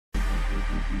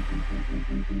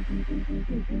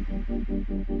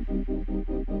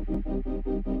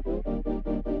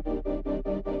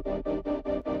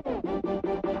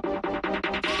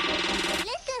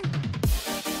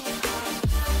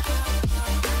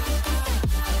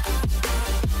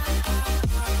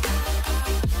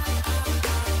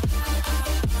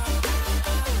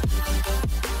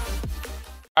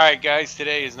Alright guys,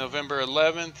 today is November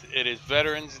 11th. It is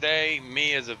Veterans Day.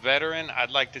 Me as a veteran,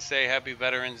 I'd like to say happy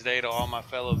Veterans Day to all my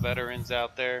fellow veterans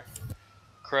out there.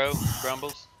 Crow,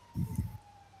 Grumbles.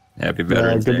 Happy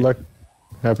Veterans Day. Good luck.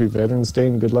 Happy Veterans Day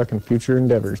and good luck in future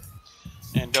endeavors.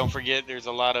 And don't forget, there's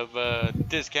a lot of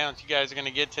discounts you guys are going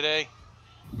to get today.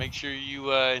 Make sure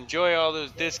you enjoy all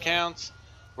those discounts.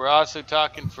 We're also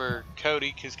talking for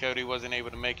Cody, because Cody wasn't able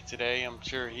to make it today. I'm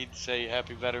sure he'd say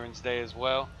happy Veterans Day as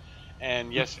well.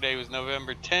 And yesterday was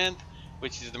November 10th,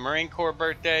 which is the Marine Corps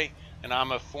birthday, and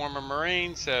I'm a former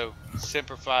Marine, so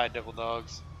Semper Fi, Devil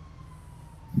Dogs.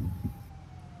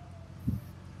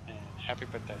 And happy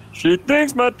birthday. She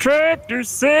thinks my tractor's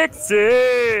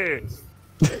sexy.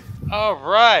 All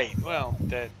right, well,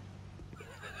 okay.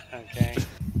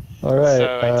 All right.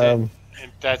 So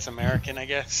that's American, I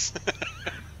guess.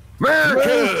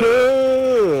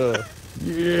 America!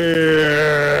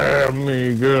 Yeah,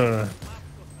 amiga.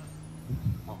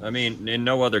 I mean, in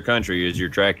no other country is your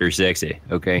tractor sexy,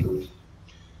 okay?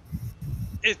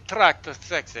 It's tractor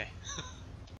sexy.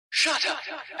 Shut up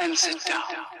and sit down.